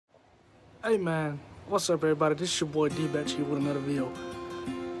Hey man, what's up everybody? This is your boy D-Batch here with another video.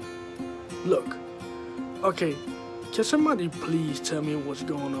 Look, okay, can somebody please tell me what's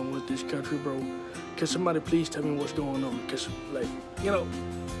going on with this country, bro? Can somebody please tell me what's going on? Because, like, you know,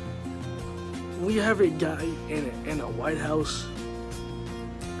 we have a guy in a White House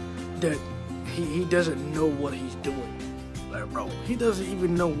that he doesn't know what he's doing. Like, bro, he doesn't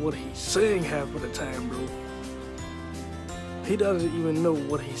even know what he's saying half of the time, bro. He doesn't even know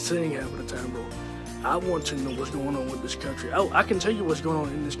what he's saying half of the time, bro. I want to know what's going on with this country. I can tell you what's going on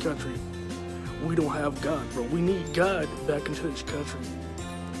in this country. We don't have God, bro. We need God back into this country.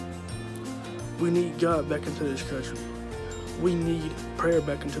 We need God back into this country. We need prayer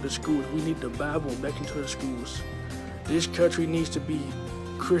back into the schools. We need the Bible back into the schools. This country needs to be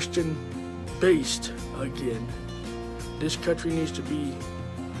Christian-based again. This country needs to be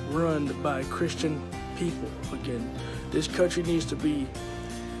run by Christian people again. This country needs to be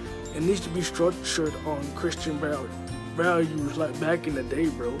structured on Christian values like back in the day,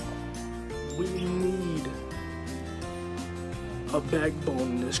 bro. We need a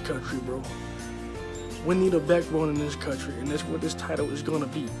backbone in this country, bro. We need a backbone in this country, and that's what this title is gonna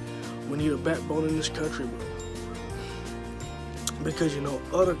be. We need a backbone in this country, bro. Because, you know,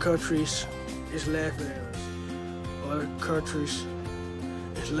 other countries is laughing at us. Other countries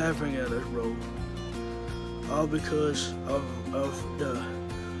is laughing at us, bro. All because of the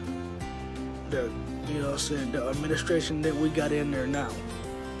you know what I'm saying, the administration that we got in there now.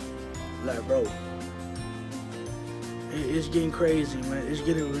 Like, bro, it's getting crazy, man. It's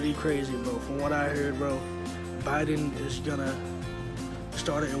getting really crazy, bro. From what I heard, bro, Biden is gonna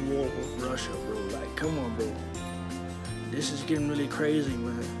start a war with Russia, bro. Like, come on, bro. This is getting really crazy,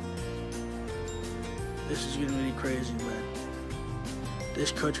 man. This is getting really crazy, man.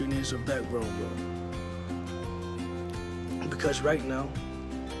 This country needs a backbone, bro. Because right now,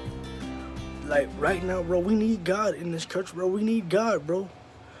 bro, we need God in this country, bro. We need God, bro.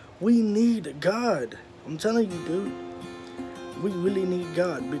 We need God. I'm telling you, dude. We really need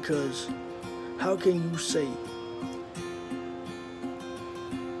God, because how can you say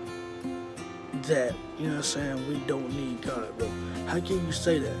that, you know what I'm saying, we don't need God, bro? How can you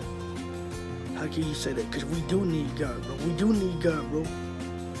say that? How can you say that? Because we do need God, bro. We do need God, bro.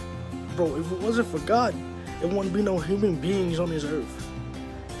 Bro, if it wasn't for God, there wouldn't be no human beings on this earth.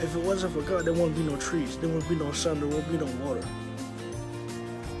 If it wasn't for God, there wouldn't be no trees. There wouldn't be no sun. There wouldn't be no water.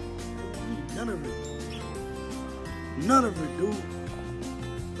 None of it. None of it, dude.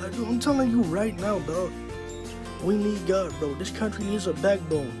 Like, dude, I'm telling you right now, dog. We need God, bro. This country needs a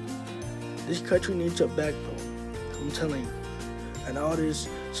backbone. This country needs a backbone. I'm telling you. And all this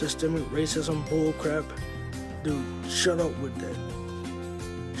systemic racism bullcrap, dude, shut up with that.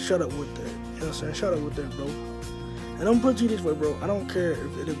 Shut up with that. You know what I'm saying? Shut up with that, bro. And I'm putting you this way, bro. I don't care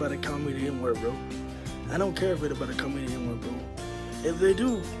if anybody call me the N-word, bro. I don't care if anybody call me the N-word, bro. If they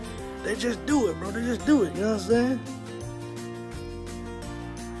do, they just do it, bro. They just do it. You know what I'm saying?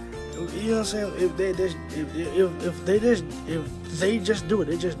 You know what I'm saying? If they just do it,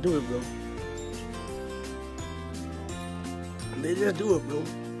 they just do it, bro. They just do it, bro. You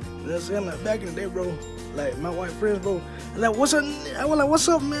know what I'm saying? Like, back in the day, bro, like, my white friends, bro, like, what's up? I was like, what's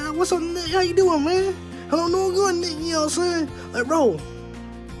up, man? What's up, Nick? How you doing, man? I don't know, good, Nick. You know what I'm saying? Like, bro,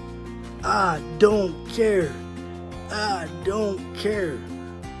 I don't care. I don't care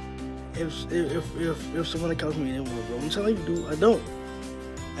if somebody calls me an N-word, bro. I'm telling you, dude, I don't.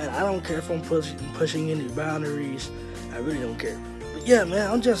 And I don't care if I'm pushing any boundaries. I really don't care. But yeah, man,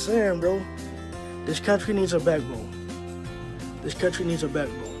 I'm just saying, bro, this country needs a backbone. This country needs a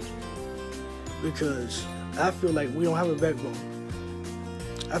backbone. Because I feel like we don't have a backbone.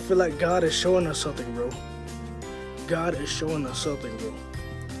 I feel like God is showing us something, bro. God is showing us something, bro.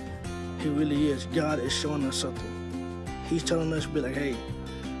 He really is. God is showing us something. He's telling us, be like, hey,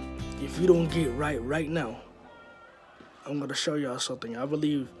 if you don't get right now, I'm going to show y'all something. I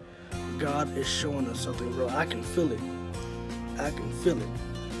believe God is showing us something, bro. I can feel it. I can feel it.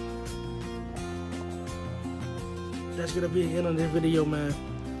 That's going to be the end of this video, man.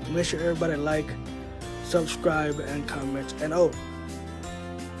 Make sure everybody like, subscribe, and comment. And oh,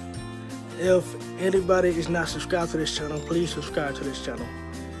 if anybody is not subscribed to this channel, please subscribe to this channel.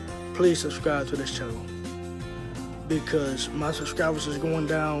 Please subscribe to this channel. Because my subscribers is going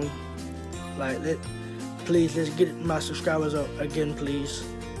down. Like, please, let's get my subscribers up again, please.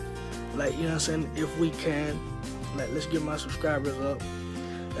 Like, you know what I'm saying? If we can, like, let's get my subscribers up.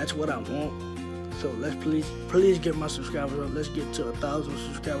 That's what I want. So let's please get my subscribers up. Let's get to 1,000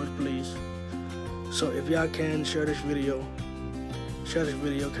 subscribers, please. So if y'all can, share this video. Share this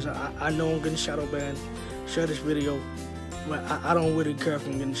video, because I know I'm getting shadow banned. Share this video. But I don't really care if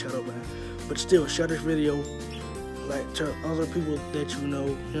I'm getting shut up, man. But still, share this video, like, to other people that you know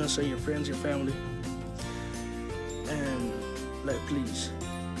what I'm saying, your friends, your family. And, like, please,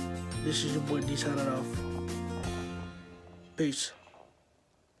 this is your boy D signing off. Peace.